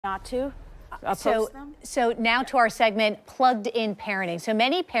not to post them? So now to our segment, Plugged In Parenting. So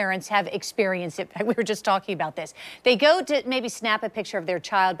many parents have experienced it. We were just talking about this. They go to maybe snap a picture of their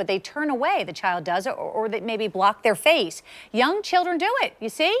child, but they turn away, the child does, or they maybe block their face. Young children do it, you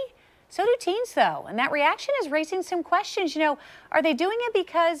see? So do teens, though. And that reaction is raising some questions. You know, are they doing it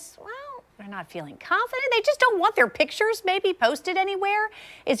because, well, they're not feeling confident? They just don't want their pictures maybe posted anywhere?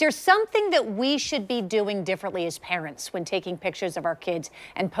 Is there something that we should be doing differently as parents when taking pictures of our kids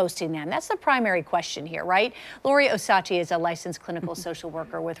and posting them? That's the primary question here, right? Lori Osachi is a licensed clinical social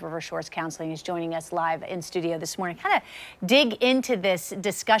worker with River Shores Counseling. Is joining us live in studio this morning. Kind of dig into this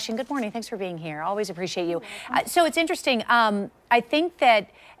discussion. Good morning. Thanks for being here. Always appreciate you. So it's interesting. I think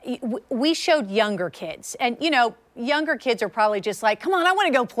that we showed younger kids, and you know, younger kids are probably just like, come on, I want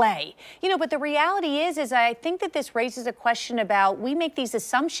to go play. You know, but the reality is I think that this raises a question about, we make these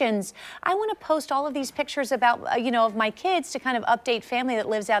assumptions. I want to post all of these pictures about, you know, of my kids to kind of update family that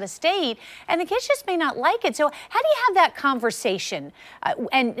lives out of state, and the kids just may not like it. So how do you have that conversation?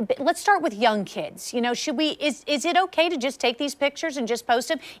 And let's start with young kids. You know, should we, is it okay to just take these pictures and just post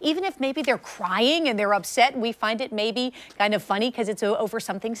them, even if maybe they're crying and they're upset and we find it maybe kind of funny because it's over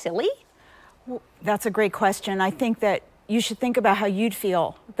something silly? Well, that's a great question. I think that you should think about how you'd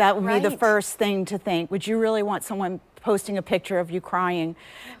feel. That would be the first thing to think. Would you really want someone posting a picture of you crying?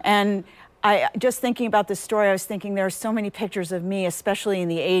 And just thinking about this story, I was thinking there are so many pictures of me, especially in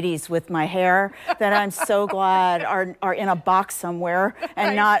the 80s with my hair, that I'm so glad are in a box somewhere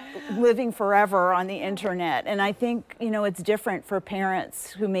and not living forever on the internet. And I think, you know, it's different for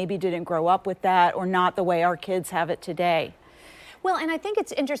parents who maybe didn't grow up with that, or not the way our kids have it today. Well, and I think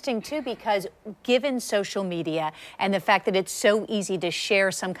it's interesting, too, because given social media and the fact that it's so easy to share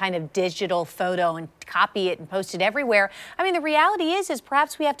some kind of digital photo and copy it and post it everywhere, I mean, the reality is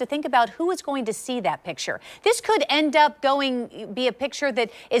perhaps we have to think about who is going to see that picture. This could end up be a picture that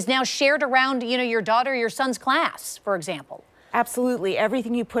is now shared around, you know, your daughter or your son's class, for example. Absolutely.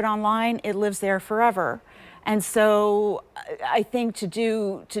 Everything you put online, it lives there forever. And so I think to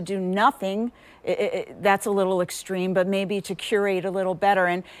do nothing, that's a little extreme, but maybe to curate a little better.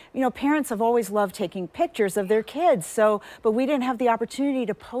 And, you know, parents have always loved taking pictures of their kids, but we didn't have the opportunity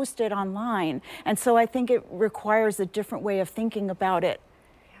to post it online. And so I think it requires a different way of thinking about it.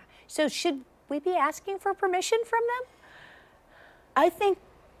 Yeah. So should we be asking for permission from them? I think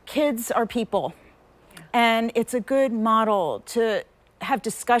kids are people, and it's a good model to have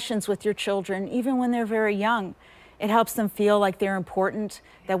discussions with your children, even when they're very young. It helps them feel like they're important,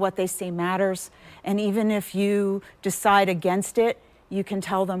 that what they say matters. And even if you decide against it, you can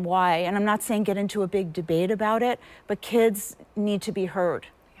tell them why. And I'm not saying get into a big debate about it, but kids need to be heard.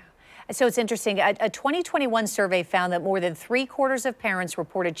 Yeah. So it's interesting. A 2021 survey found that more than 3/4 of parents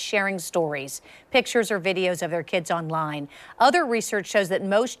reported sharing stories, pictures or videos of their kids online. Other research shows that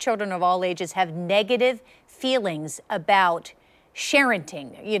most children of all ages have negative feelings about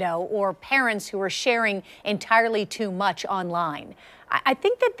sharenting, you know, or parents who are sharing entirely too much online. I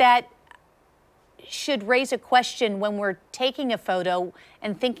think that should raise a question when we're taking a photo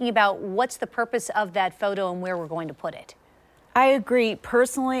and thinking about what's the purpose of that photo and where we're going to put it. I agree.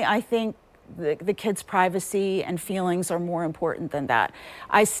 Personally, I think the kids' privacy and feelings are more important than that.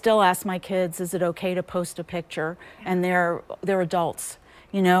 I still ask my kids, is it okay to post a picture? And they're adults.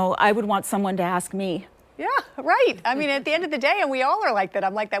 You know, I would want someone to ask me. Yeah, right. I mean, at the end of the day, and we all are like that.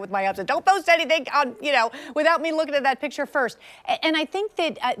 I'm like that with my husband. Don't post anything on, you know, without me looking at that picture first. And I think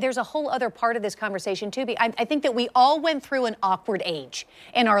that there's a whole other part of this conversation, too. I think that we all went through an awkward age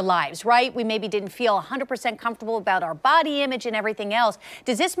in our lives, right? We maybe didn't feel 100% comfortable about our body image and everything else.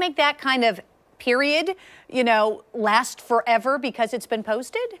 Does this make that kind of period, you know, last forever because it's been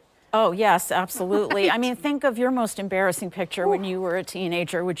posted? Oh, yes, absolutely. Right. I mean, think of your most embarrassing picture when you were a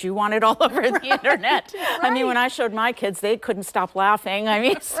teenager. Would you want it all over the internet? Right. I mean, when I showed my kids, they couldn't stop laughing. I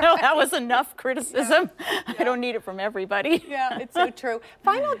mean, so that was enough criticism. Yeah. I don't need it from everybody. Yeah, it's so true.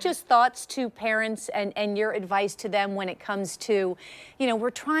 Final just thoughts to parents and your advice to them when it comes to, you know, we're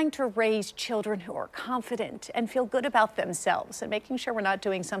trying to raise children who are confident and feel good about themselves and making sure we're not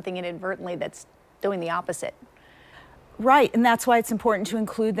doing something inadvertently that's doing the opposite. Right, and that's why it's important to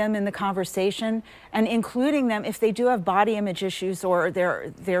include them in the conversation, and including them if they do have body image issues or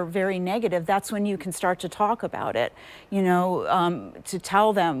they're very negative. That's when you can start to talk about it. You know, to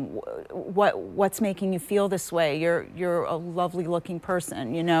tell them what's making you feel this way. You're a lovely looking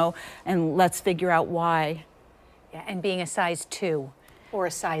person, you know, and let's figure out why. Yeah, and being a size 2 or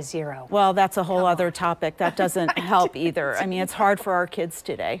a size 0. Well, that's a whole other topic. That doesn't help either. I mean, it's hard for our kids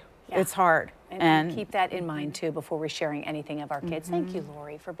today. Yeah. It's hard. And keep that in mind, too, before we're sharing anything of our kids. Thank you,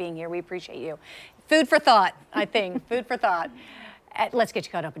 Lori, for being here. We appreciate you. Food for thought, I think. Food for thought. Let's get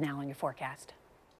you caught up now on your forecast.